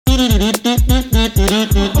3,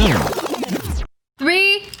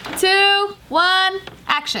 2, 1,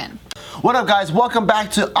 action. What up, guys? Welcome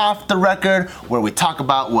back to Off the Record, where we talk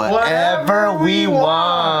about whatever we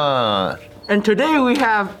want. And today we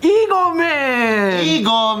have Eagle Man.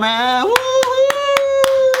 Eagle Man. Woo-hoo!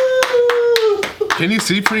 Can you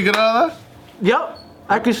see pretty good out of that? Yep,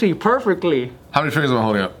 I can see perfectly. How many fingers am I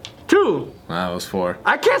holding up? 2. Nah, it was 4.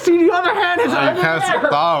 I can't see the other hand. It's You over can't see. there.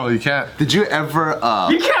 Oh, you can't. Did you ever,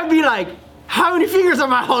 You can't be like, how many fingers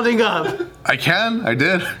am I holding up? I can. I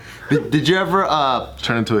did. did you ever,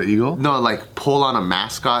 Turn into an eagle? no, like pull on a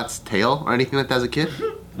mascot's tail or anything like that as a kid?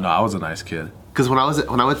 No, I was a nice kid. Because when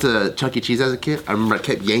I went to Chuck E. Cheese as a kid, I remember I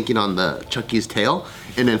kept yanking on the Chuck E.'s tail,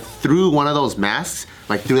 and then through one of those masks,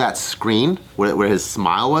 like through that screen where his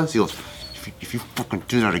smile was, he goes, if you fucking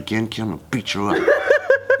do that again, kid, I'm gonna beat you up.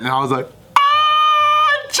 And I was like,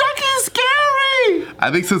 Chucky's scary! I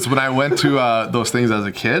think since when I went to those things as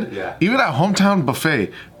a kid, even at Hometown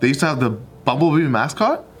Buffet, they used to have the Bumblebee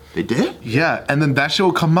mascot. They did? Yeah, and then that shit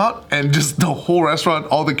would come out, and just the whole restaurant,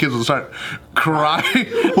 all the kids would start crying.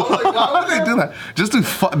 Why would they do that? Just to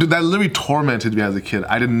dude, that literally tormented me as a kid.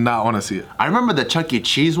 I did not want to see it. I remember the Chuck E.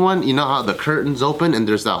 Cheese one. You know how the curtains open and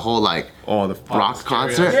there's that whole like The rock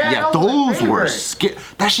concert? Yeah, that was my those were favorite. scary.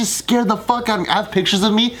 That shit scared the fuck out of me. I have pictures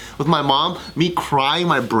of me with my mom, me crying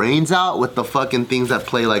my brains out with the fucking things that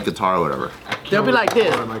play like guitar or whatever. They'll be like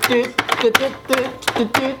this.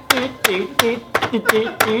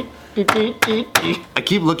 I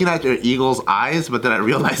keep looking at your eagle's eyes, but then I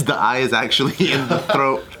realize the eye is actually in the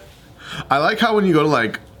throat. I like how when you go to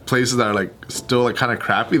like places that are like still like kind of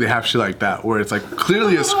crappy, they have shit like that where it's like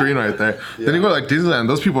clearly a screen right there. Then you go to like Disneyland,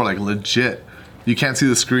 those people are like legit. You can't see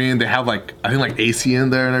the screen. They have like I think like AC in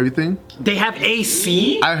there and everything. They have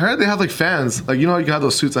AC? I heard they have like fans. Like you know how you can have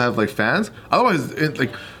those suits that have like fans. Otherwise,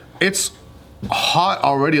 it's hot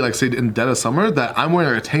already. Like say in dead of summer that I'm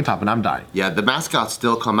wearing like a tank top and I'm dying. Yeah, the mascots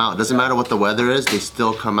still come out. Doesn't matter what the weather is, they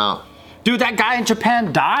still come out. Dude, that guy in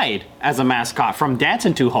Japan died as a mascot from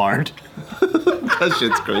dancing too hard. That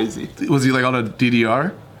shit's crazy. Was he like on a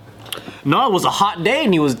DDR? No, it was a hot day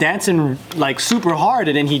and he was dancing like super hard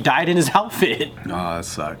and then he died in his outfit. Oh, that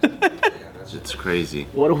sucked. That shit's crazy.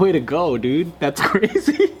 What a way to go, dude. That's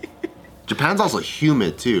crazy. Japan's also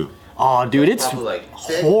humid too. Oh, dude, it's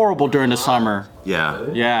horrible during the summer. Yeah.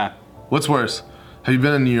 Yeah. What's worse? Have you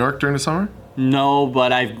been in New York during the summer? No,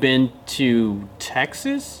 but I've been to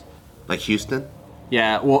Texas. Like Houston?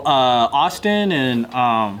 Yeah, well, Austin and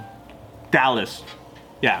Dallas.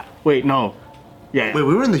 Yeah. Wait, no. Yeah. Wait,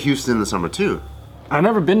 we were in the Houston in the summer too. I've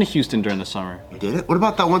never been to Houston during the summer. We did it? What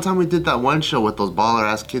about that one time we did that one show with those baller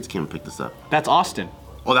ass kids came and picked us up? That's Austin.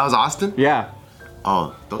 Oh, that was Austin? Yeah.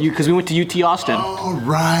 Oh. Because we went to UT Austin. Oh,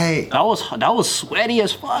 right. That was sweaty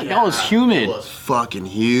as fuck. That was humid. It was fucking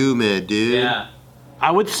humid, dude. Yeah.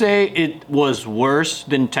 I would say it was worse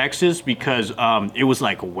than Texas because it was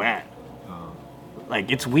like wet.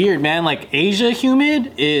 Like it's weird, man. Like Asia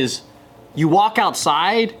humid is you walk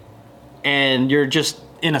outside and you're just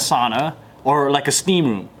in a sauna or like a steam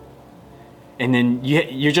room. And then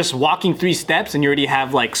you're just walking 3 steps and you already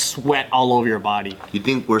have like sweat all over your body. You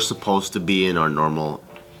think we're supposed to be in our normal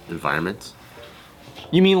environments?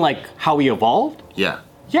 You mean like how we evolved? Yeah.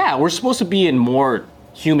 Yeah, we're supposed to be in more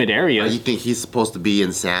humid areas. You think he's supposed to be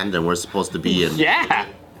in sand and we're supposed to be in... Yeah,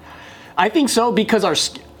 I think so because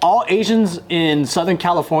all Asians in Southern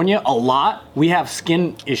California, we have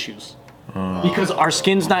skin issues because our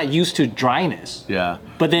skin's not used to dryness. Yeah.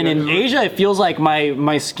 But then in Asia, it feels like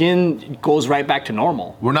my skin goes right back to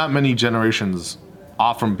normal. We're not many generations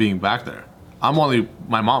off from being back there. I'm only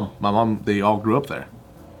my mom. They all grew up there.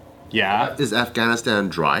 Yeah. Is Afghanistan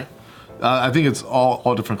dry? I think it's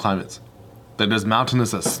all different climates. Like there's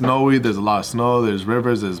mountainous, there's snowy, there's a lot of snow, there's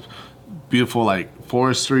rivers, there's beautiful like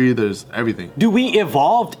forestry, there's everything. Do we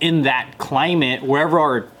evolved in that climate wherever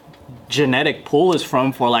our genetic pool is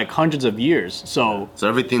from for like hundreds of years? So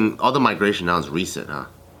everything, all the migration now is recent, huh?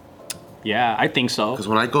 yeah, I think so. Because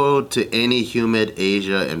when I go to any humid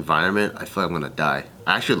Asia environment, I feel like I'm gonna die.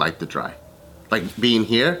 I actually like the dry. Like being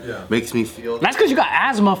here makes me feel... That's because you got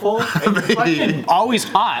asthma, fool. It's fucking always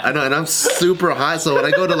hot. I know, and I'm super hot, so when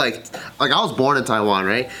I go to like I was born in Taiwan,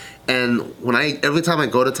 right? And every time I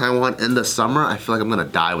go to Taiwan in the summer, I feel like I'm gonna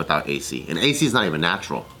die without AC. And AC is not even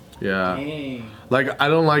natural. Yeah. Dang. Like I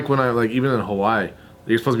don't like when I like even in Hawaii,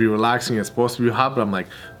 you're supposed to be relaxing, it's supposed to be hot, but I'm like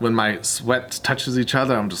when my sweat touches each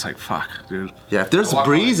other, I'm just like fuck, dude. Yeah, if there's a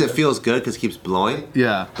breeze, it feels good because it keeps blowing.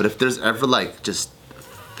 Yeah. But if there's ever like just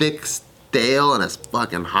thick, stale, and it's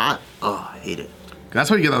fucking hot, oh, I hate it. That's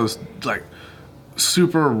why you get those like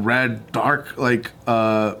super red, dark like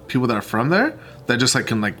people that are from there that just like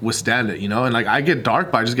can like withstand it, you know. And like I get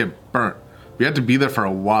dark, but I just get burnt. We have to be there for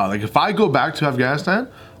a while. Like if I go back to Afghanistan,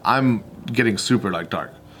 I'm getting super like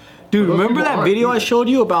dark. Dude, remember that video I showed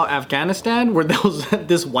you about Afghanistan where there was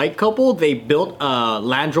this white couple, they built a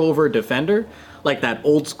Land Rover Defender, like that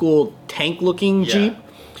old school tank looking Jeep.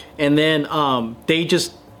 And then they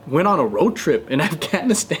just went on a road trip in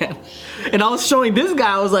Afghanistan. And I was showing this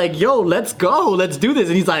guy, I was like, yo, let's go, let's do this.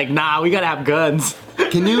 And he's like, nah, we gotta have guns.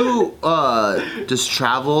 Can you just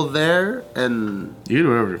travel there and You can do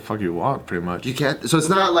whatever the fuck you want, pretty much. you can't? So it's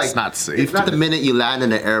not like It's not safe. It's not the minute you land in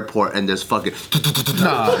the airport and there's fucking.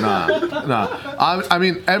 Nah. I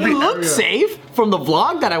mean, It looked safe from the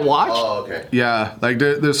vlog that I watched. Oh, okay. yeah, like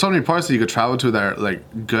there's so many parts that you could travel to that are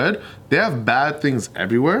like good. They have bad things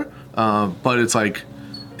everywhere, but it's like,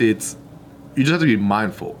 you just have to be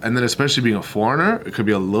mindful. And then especially being a foreigner, it could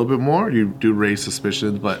be a little bit more. You do raise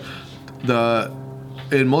suspicions, but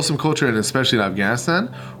in Muslim culture and especially in Afghanistan,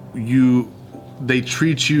 they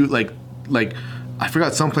treat you like I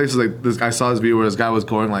forgot some places like this. I saw this video where this guy was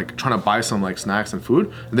going like trying to buy some like snacks and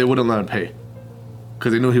food, and they wouldn't let him pay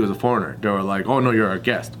because they knew he was a foreigner. They were like, "Oh no, you're our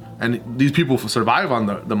guest." And these people survive on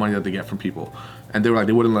the money that they get from people, and they were like,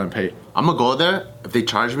 they wouldn't let him pay. I'm gonna go there. If they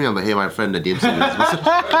charge me, I'm like, hey, my friend Nadim said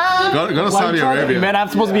Go to Saudi Arabia. Man, I'm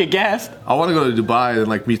supposed to be a guest. I want to go to Dubai and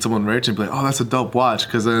like meet someone rich and be like, oh, that's a dope watch,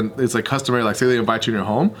 because then it's like customary. Like say they invite you in your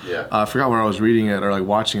home. Yeah. I forgot where I was reading it or like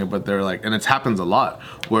watching it, but they're like, and it happens a lot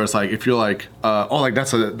where it's like if you're like, oh, like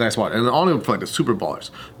that's a nice watch, and only for like the super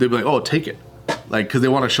ballers, they'd be like, oh, take it, like because they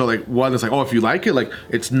want to show like one that's like, oh, if you like it, like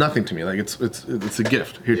it's nothing to me, like it's a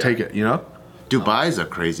gift. Here, take it, you know. Dubai is a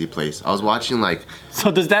crazy place. I was watching like, So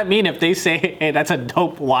does that mean if they say, hey, that's a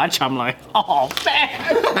dope watch, I'm like, oh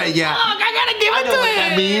man, yeah. I gotta give I it know to what him.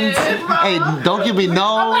 that means. Hey, don't give me I'm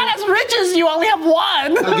not as rich as you, I only have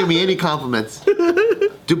one. Don't give me any compliments.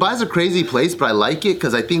 Dubai's a crazy place, but I like it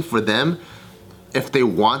because I think for them, if they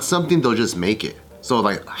want something, they'll just make it. So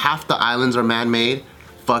like half the islands are man-made.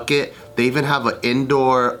 Fuck it. They even have an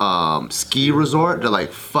indoor ski resort. They're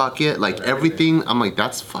like, fuck it. Like everything. I'm like,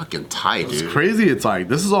 that's fucking tight, It's dude. crazy. It's like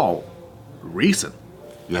this is all recent.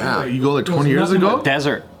 Yeah. Like, you go like 20 years ago.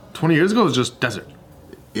 Desert. 20 years ago it was just desert.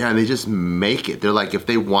 Yeah, and they just make it. They're like, if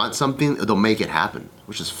they want something, they'll make it happen,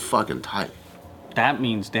 which is fucking tight. That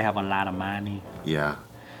means they have a lot of money. Yeah.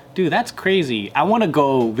 Dude, that's crazy. I want to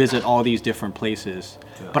go visit all these different places,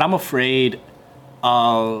 but I'm afraid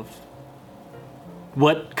of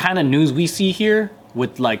what kind of news we see here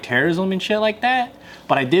with like terrorism and shit like that.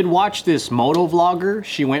 But I did watch this moto vlogger.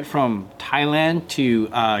 She went from Thailand to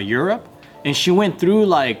Europe, and she went through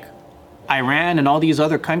like Iran and all these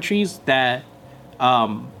other countries that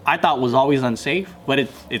I thought was always unsafe, but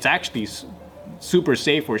it's actually super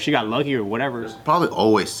safe, where she got lucky or whatever. Probably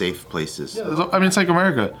always safe places. I mean, it's like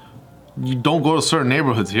America. You don't go to certain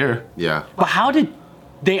neighborhoods here. Yeah. But how do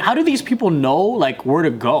these people know like where to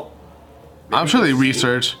go? I'm sure they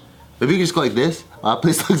research. Maybe you can just go like this.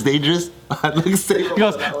 Place looks dangerous. It looks safe.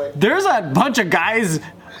 Because there's a bunch of guys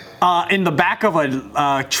in the back of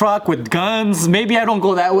a truck with guns. Maybe I don't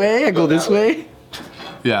go that way. I go this way.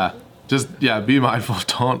 Yeah, be mindful.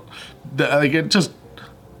 Don't like it. Just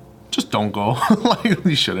don't go. Like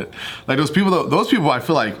you shouldn't. Like those people. I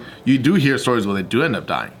feel like you do hear stories where they do end up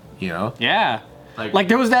dying. You know. Yeah. Like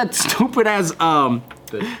there was that stupid ass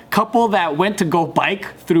couple that went to go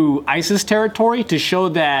bike through ISIS territory to show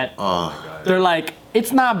that they're like,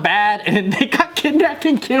 it's not bad, and they got kidnapped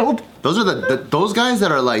and killed. Those are those guys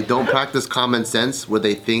that are like, don't practice common sense, where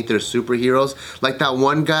they think they're superheroes. Like that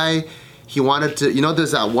one guy, he wanted to,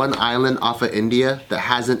 there's that one island off of India that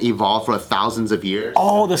hasn't evolved for thousands of years.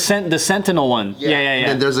 Oh, the Sentinel one. Yeah. And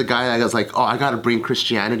then there's a guy that was like, oh, I gotta bring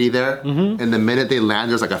Christianity there. Mm-hmm. And the minute they land,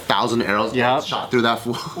 there's like 1,000 arrows shot through that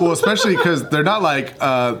fool. Well, especially because they're not like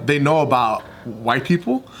they know about white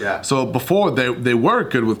people. Yeah. So before they were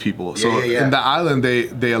good with people. So in the island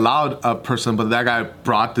they allowed a person, but that guy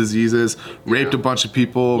brought diseases, raped a bunch of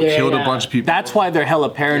people, killed a bunch of people. That's why they're hella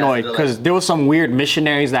paranoid, because there was some weird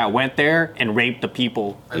missionaries that went there and raped the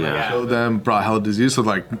people. Killed them, brought hella disease. So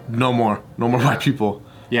like no more white people.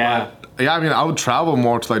 Yeah. Yeah, I mean, I would travel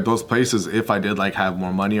more to like those places if I did like have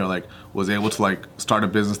more money or like was able to like start a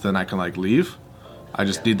business, then I can like leave. I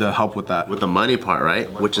just need the help with that. with the money part, right?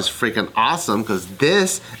 Which is freaking awesome because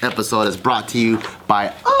this episode is brought to you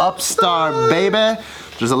by Upstart, baby.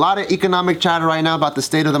 There's a lot of economic chatter right now about the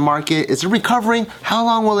state of the market. Is it recovering? How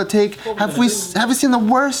long will it take? Have we seen the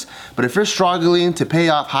worst? But if you're struggling to pay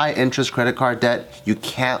off high interest credit card debt, you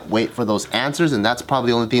can't wait for those answers, and that's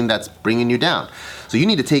probably the only thing that's bringing you down. So you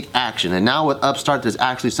need to take action. And now with Upstart, there's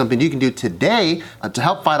actually something you can do today to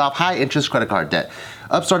help fight off high interest credit card debt.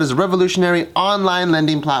 Upstart is a revolutionary online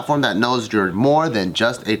lending platform that knows you're more than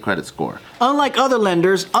just a credit score. Unlike other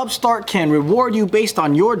lenders, Upstart can reward you based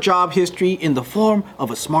on your job history in the form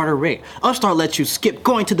of a smarter rate. Upstart lets you skip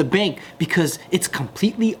going to the bank because it's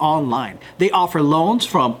completely online. They offer loans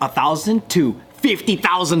from $1,000 to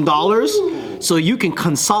 $50,000 so you can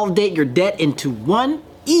consolidate your debt into one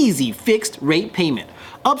easy fixed rate payment.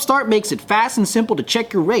 Upstart makes it fast and simple to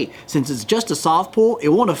check your rate. Since it's just a soft pull, it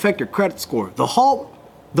won't affect your credit score.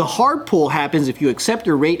 The hard pull happens if you accept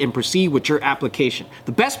your rate and proceed with your application.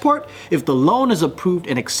 The best part, if the loan is approved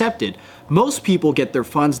and accepted, most people get their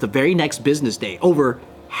funds the very next business day. Over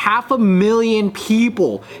 500,000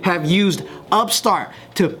 people have used Upstart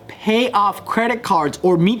to pay off credit cards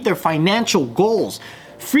or meet their financial goals.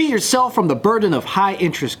 Free yourself from the burden of high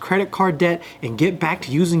interest credit card debt and get back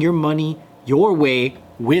to using your money your way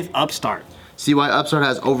with Upstart. See why Upstart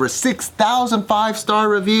has over 6,000 5-star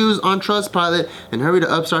reviews on Trustpilot, and hurry to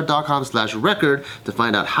upstart.com/record to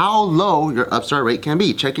find out how low your Upstart rate can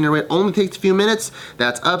be. Checking your rate only takes a few minutes.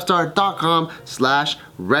 That's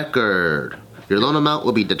upstart.com/record. Your loan amount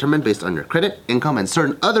will be determined based on your credit, income, and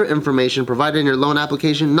certain other information provided in your loan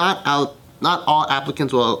application. Not all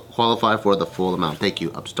applicants will qualify for the full amount. Thank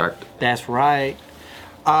you, Upstart. That's right.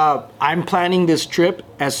 I'm planning this trip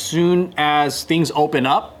as soon as things open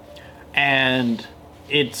up, and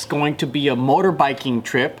it's going to be a motorbiking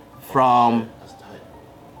trip from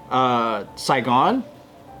Saigon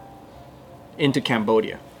into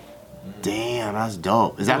Cambodia. Damn, that's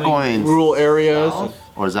dope. Is that going Rural areas.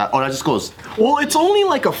 or is that? Oh, that just goes. Well, it's only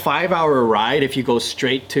like a 5-hour ride if you go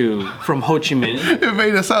straight from Ho Chi Minh. It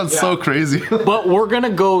made it sound so crazy. But we're gonna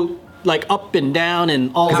go like up and down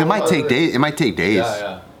and all. Because it might take days. It might take days.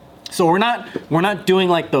 Yeah. So we're not doing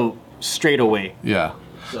like the straightaway. Yeah.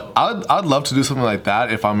 I'd love to do something like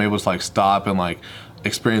that if I'm able to like stop and like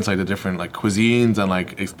experience like the different like cuisines and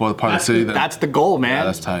like explore the part of the city. That's the goal, man. Yeah,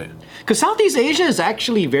 that's tight. Because Southeast Asia is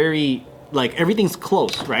actually very, like, everything's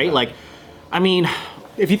close, right? Like, I mean,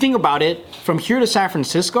 if you think about it, from here to San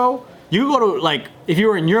Francisco, you go to, like, if you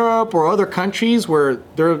were in Europe or other countries where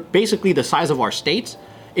they're basically the size of our states,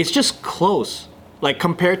 it's just close, like,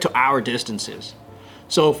 compared to our distances.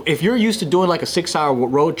 So if you're used to doing, like, a 6-hour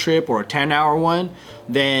road trip or a 10-hour one,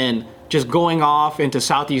 then just going off into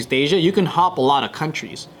Southeast Asia, you can hop a lot of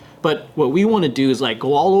countries. But what we want to do is like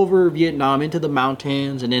go all over Vietnam into the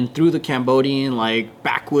mountains and then through the Cambodian like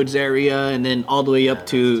backwoods area and then all the way up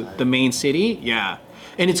to the main city. Yeah.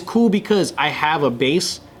 And it's cool because I have a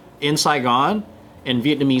base in Saigon and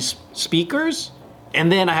Vietnamese speakers,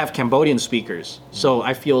 and then I have Cambodian speakers. So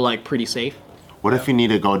I feel like pretty safe. What if you need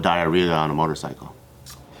to go diarrhea on a motorcycle?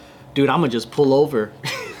 Dude, I'm gonna just pull over.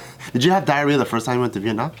 Did you have diarrhea the first time you went to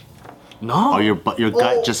Vietnam? No. Or your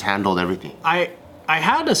gut just handled everything? I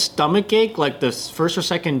had a stomach ache like the first or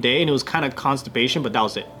second day, and it was kind of constipation, but that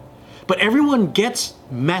was it. But everyone gets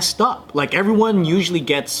messed up. Like everyone usually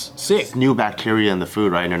gets sick. It's new bacteria in the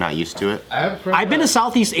food, right? And you're not used to it. I've been to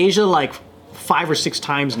Southeast Asia like 5 or 6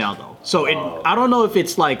 times now, though. So I don't know if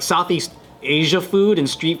it's like Southeast Asia food and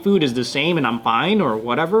street food is the same, and I'm fine or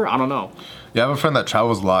whatever. I don't know. Yeah, I have a friend that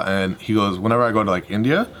travels a lot, and he goes, whenever I go to like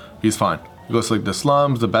India, he's fine. He goes to like the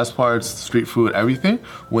slums, the best parts, street food, everything.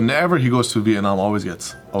 Whenever he goes to Vietnam, always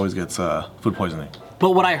gets food poisoning. But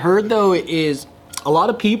what I heard though is a lot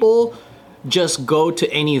of people just go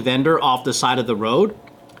to any vendor off the side of the road,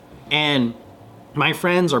 and my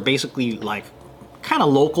friends are basically like kind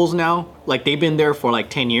of locals now. Like they've been there for like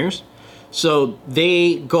 10 years. So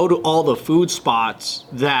they go to all the food spots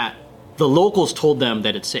that the locals told them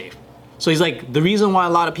that it's safe. So he's like, the reason why a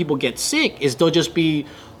lot of people get sick is they'll just be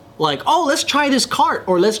like, oh, let's try this cart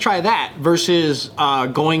or let's try that, versus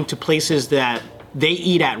going to places that they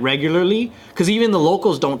eat at regularly, because even the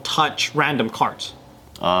locals don't touch random carts.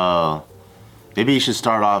 Maybe you should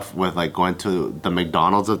start off with like going to the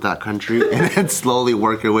McDonald's of that country and then slowly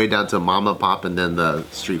work your way down to mom and pop and then the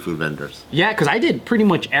street food vendors. Yeah, because I did pretty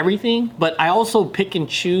much everything, but I also pick and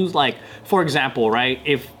choose. Like, for example, right,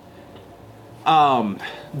 if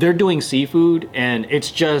they're doing seafood and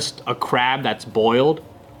it's just a crab that's boiled,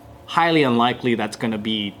 highly unlikely that's gonna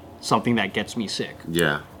be something that gets me sick.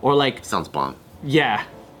 Yeah. Or like, Sounds bomb. yeah.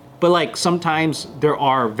 But like sometimes there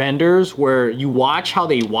are vendors where you watch how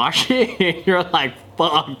they wash it and you're like,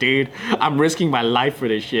 fuck, dude, I'm risking my life for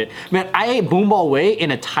this shit. Man, I ate Boomball Way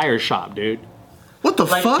in a tire shop, dude. What the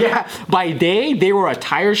Like, fuck? yeah, by day they were a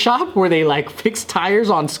tire shop where they like fix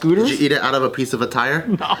tires on scooters. Did you eat it out of a piece of a tire?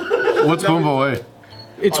 What's Boomba Way?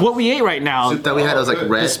 It's what we ate right now. Soup that we had, it was like The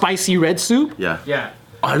red. spicy red soup. Yeah. Yeah.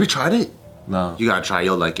 Oh, have you tried it? No. You gotta try.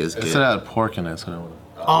 You'll like it. It's It good. said it had pork in it, so I don't want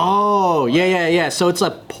Oh, yeah. So it's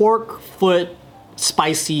a pork foot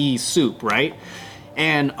spicy soup, right?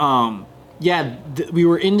 And we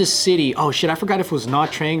were in the city. Oh shit, I forgot if it was Nha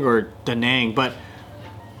Trang or Da Nang, but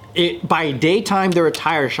by daytime they're a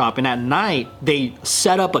tire shop, and at night they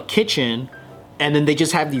set up a kitchen, and then they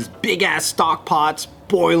just have these big ass stock pots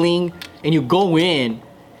boiling, and you go in,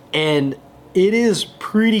 and it is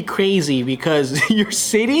pretty crazy because you're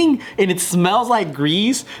sitting and it smells like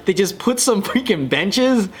grease. They just put some freaking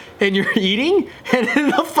benches and you're eating, and then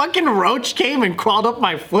the fucking roach came and crawled up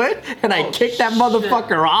my foot, and I kicked that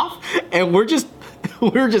motherfucker off, and we're just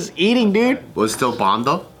eating, dude. Was it still bomb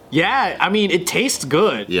though? Yeah, I mean it tastes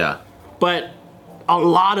good, Yeah. but a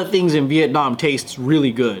lot of things in Vietnam tastes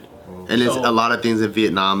really good. And it's So- a lot of things in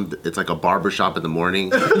Vietnam. It's like a barber shop in the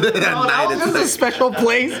morning. At That night, was it's just a like, special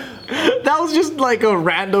place. That was just like a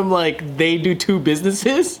random, like they do two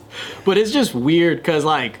businesses, but it's just weird because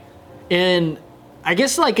like I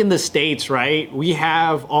guess like in the States, right? We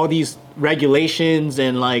have all these regulations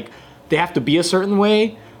and like they have to be a certain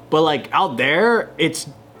way, but like out there,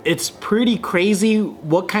 it's pretty crazy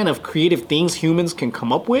what kind of creative things humans can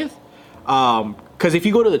come up with. Because if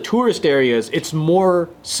you go to the tourist areas, it's more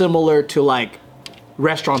similar to like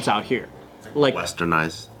restaurants out here. Like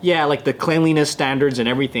westernized. yeah, like the cleanliness standards and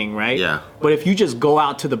everything, right? Yeah. But if you just go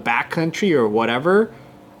out to the back country or whatever,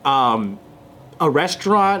 a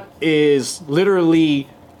restaurant is literally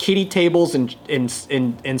kiddie tables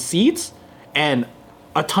and seats and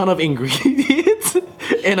a ton of ingredients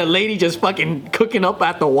and a lady just fucking cooking up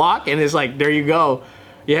at the wok, and it's like, there you go.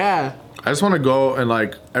 Yeah. I just want to go and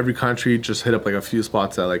like every country just hit up like a few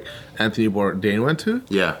spots that like Anthony Bourdain went to.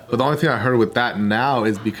 Yeah. But the only thing I heard with that now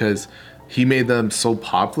is because he made them so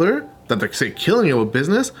popular that they're say killing it with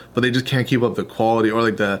business, but they just can't keep up the quality or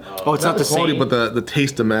like the Oh, it's not the quality, same. but the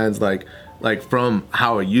taste demands like from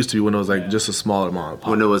how it used to be when it was like just a smaller amount of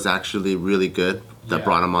pop. When it was actually really good, that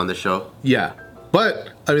brought him on the show. Yeah. But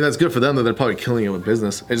I mean that's good for them that they're probably killing it with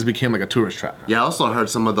business. It just became like a tourist trap. Yeah, I also heard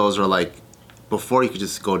some of those are like, before you could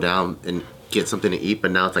just go down and get something to eat, but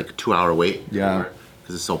now it's like a 2-hour wait. Yeah.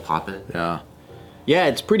 Because it's so poppin'. Yeah. Yeah,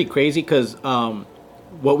 it's pretty crazy because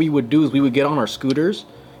what we would do is we would get on our scooters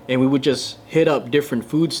and we would just hit up different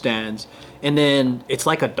food stands, and then it's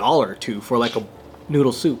like $1 or $2 for like a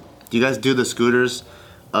noodle soup. Do you guys do the scooters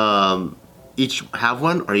each have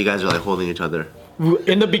one, or you guys are like holding each other?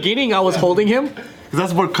 In the beginning, I was holding him. Because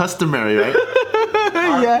that's more customary, right?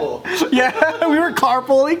 Yeah, we were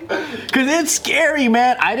carpooling because it's scary,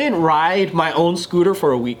 man. I didn't ride my own scooter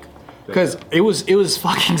for a week because it was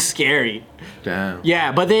fucking scary. Damn.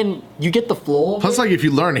 Yeah, but then you get the flow. Plus, like if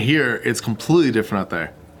you learn here, it's completely different out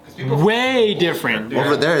there. Way different.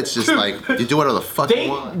 Over there, it's just like, you do whatever the fuck you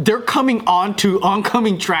want. They're coming onto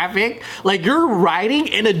oncoming traffic. Like you're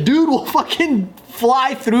riding and a dude will fucking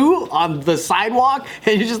fly through on the sidewalk,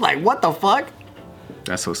 and you're just like, what the fuck?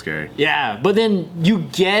 That's so scary. Yeah, but then you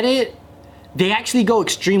get it. They actually go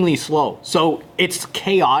extremely slow. So it's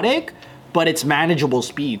chaotic, but it's manageable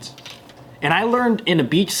speeds. And I learned in a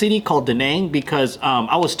beach city called Da Nang because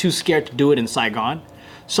I was too scared to do it in Saigon.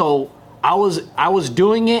 So I was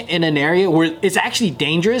doing it in an area where it's actually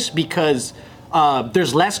dangerous because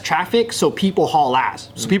there's less traffic, so people haul ass.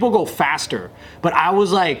 So people go faster. But I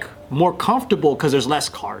was like more comfortable because there's less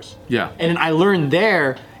cars. Yeah. And then I learned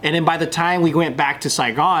there, and then by the time we went back to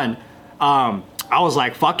Saigon, I was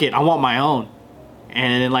like, fuck it, I want my own.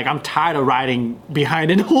 And then like I'm tired of riding behind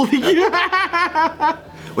and holding it.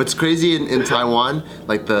 What's crazy in Taiwan,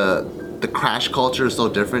 like the crash culture is so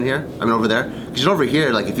different here. I mean, over there, because over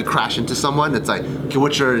here, like if you crash into someone, it's like, okay,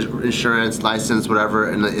 what's your insurance, license, whatever,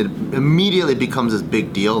 and it immediately becomes this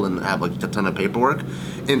big deal and have like a ton of paperwork.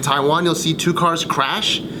 In Taiwan, you'll see 2 cars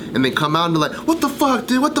crash and they come out and they're like, what the fuck,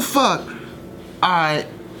 dude, what the fuck? All right,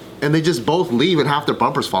 and they just both leave and half their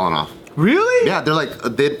bumpers falling off. Really? Yeah, they're like,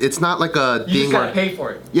 it's not like a You thing just gotta where, pay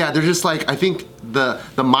for it. yeah, they're just like, I think the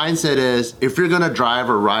mindset is if you're gonna drive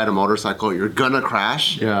or ride a motorcycle, you're gonna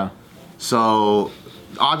crash. Yeah. So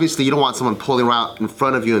obviously you don't want someone pulling out in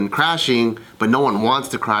front of you and crashing, but no one wants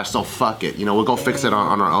to crash, so fuck it. You know, we'll go fix it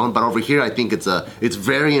on our own. But over here, I think it's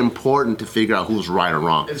very important to figure out who's right or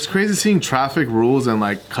wrong. It's crazy seeing traffic rules and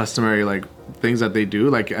like customary like things that they do.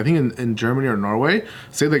 Like I think in Germany or Norway,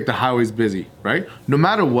 say like the highway's busy, right? No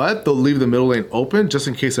matter what, they'll leave the middle lane open just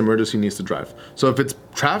in case emergency needs to drive. So if it's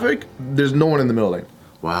traffic, there's no one in the middle lane.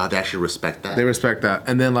 Wow, they actually respect that. They respect that.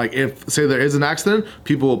 And then like if say there is an accident,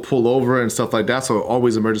 people will pull over and stuff like that. So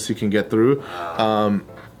always emergency can get through.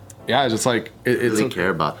 Yeah, just like They it's really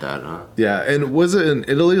care about that, huh? yeah. And was it in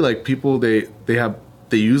Italy like people they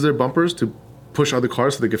use their bumpers to push other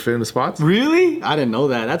cars so they could fit in the spots? Really? I didn't know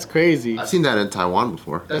that. That's crazy. I've seen that in Taiwan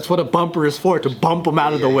before. That's what a bumper is for, to bump them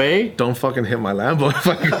out of the way. Don't fucking hit my Lambo if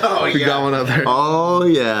I got one out there. Oh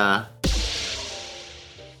yeah.